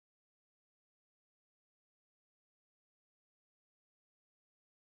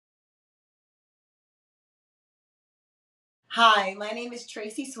Hi, my name is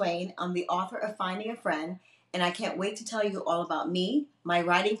Traci Swain. I'm the author of Finding a Friend, and I can't wait to tell you all about me, my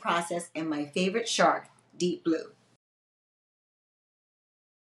writing process, and my favorite shark, Deep Blue.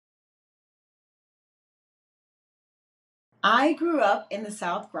 I grew up in the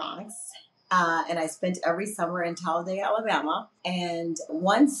South Bronx, and I spent every summer in Talladega, Alabama. And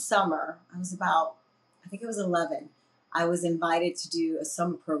one summer, I think it was 11, I was invited to do a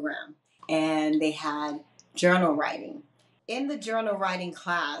summer program, and they had journal writing. In the journal writing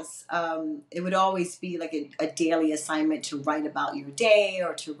class, it would always be like a daily assignment to write about your day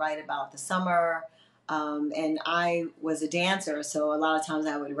or to write about the summer. And I was a dancer, so a lot of times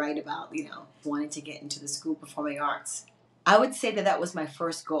I would write about, wanting to get into the school of performing arts. I would say that that was my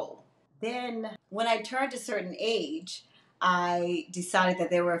first goal. Then, when I turned a certain age, I decided that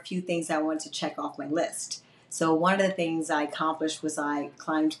there were a few things I wanted to check off my list. So, one of the things I accomplished was I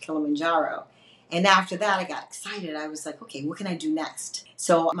climbed Kilimanjaro. And after that, I got excited. I was like, okay, what can I do next?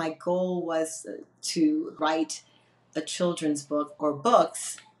 So, my goal was to write a children's book or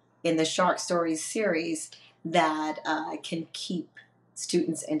books in the Shark Stories series that can keep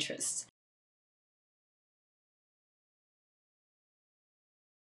students' interest.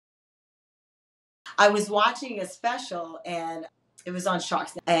 I was watching a special and it was on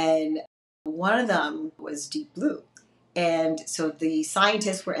sharks, and one of them was deep blue. And so the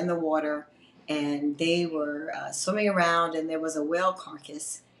scientists were in the water and they were swimming around, and there was a whale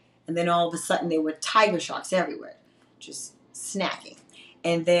carcass. And then all of a sudden, there were tiger sharks everywhere, just snacking.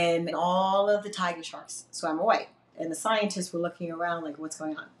 And then all of the tiger sharks swam away. And the scientists were looking around like, what's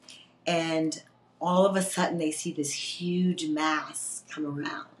going on? And all of a sudden, they see this huge mass come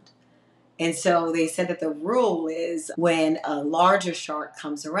around. And so they said that the rule is when a larger shark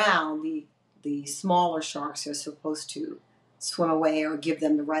comes around, the smaller sharks are supposed to swim away or give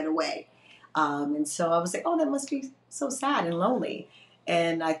them the right of way. And so I was like, oh, that must be so sad and lonely.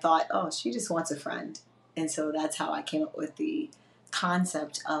 And I thought, oh, she just wants a friend. And so that's how I came up with the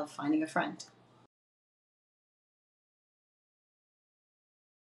concept of finding a friend.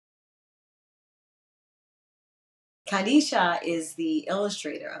 Kadisha is the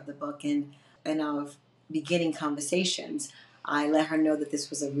illustrator of the book, and in our beginning conversations, I let her know that this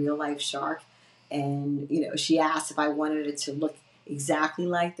was a real life shark, and she asked if I wanted it to look exactly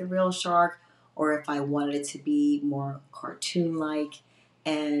like the real shark, or if I wanted it to be more cartoon like.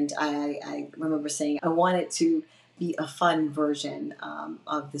 And I remember saying I want it to be a fun version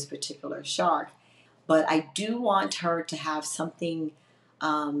of this particular shark, but I do want her to have something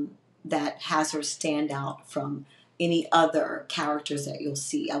that has her stand out from any other characters that you'll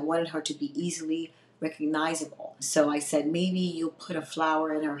see. I wanted her to be easily recognizable. So I said, maybe you'll put a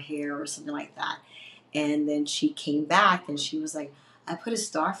flower in her hair or something like that. And then she came back and she was like, I put a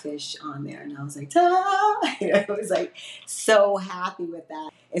starfish on there. And I was like, ta! I was like so happy with that.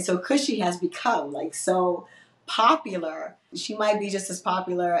 And so Cushy has become like so popular. She might be just as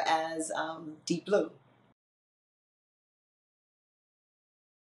popular as Deep Blue.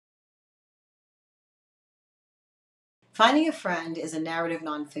 Finding a Friend is a narrative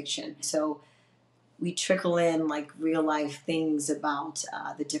nonfiction. So we trickle in like real life things about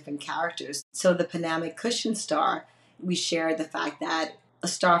the different characters. So the Panamic Cushion star, we shared the fact that a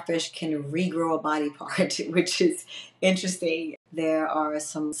starfish can regrow a body part, which is interesting. There are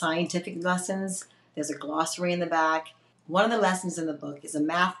some scientific lessons. There's a glossary in the back. One of the lessons in the book is a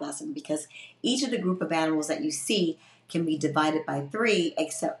math lesson because each of the group of animals that you see can be divided by three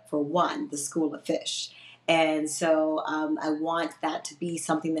except for one, the school of fish. And so I want that to be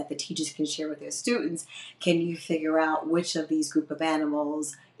something that the teachers can share with their students. Can you figure out which of these group of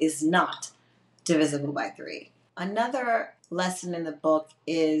animals is not divisible by three? Another lesson in the book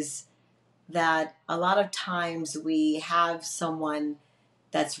is that a lot of times we have someone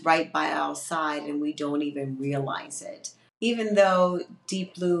that's right by our side and we don't even realize it. Even though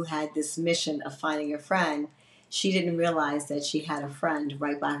Deep Blue had this mission of finding a friend, she didn't realize that she had a friend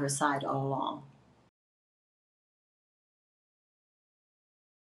right by her side all along.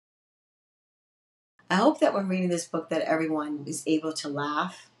 I hope that when reading this book that everyone is able to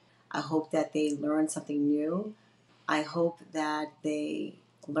laugh. I hope that they learn something new. I hope that they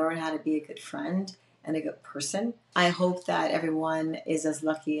learn how to be a good friend and a good person. I hope that everyone is as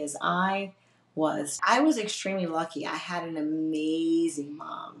lucky as I was. I was extremely lucky. I had an amazing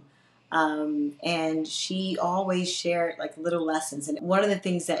mom. And she always shared like little lessons. And one of the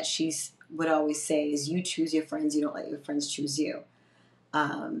things that she would always say is, you choose your friends, you don't let your friends choose you.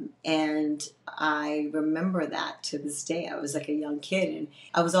 And I remember that to this day. I was like a young kid, and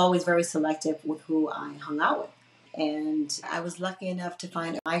I was always very selective with who I hung out with. And I was lucky enough to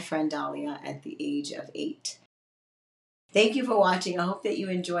find my friend Dahlia at the age of 8. Thank you for watching. I hope that you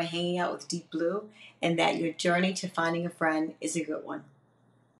enjoy hanging out with Deep Blue and that your journey to finding a friend is a good one.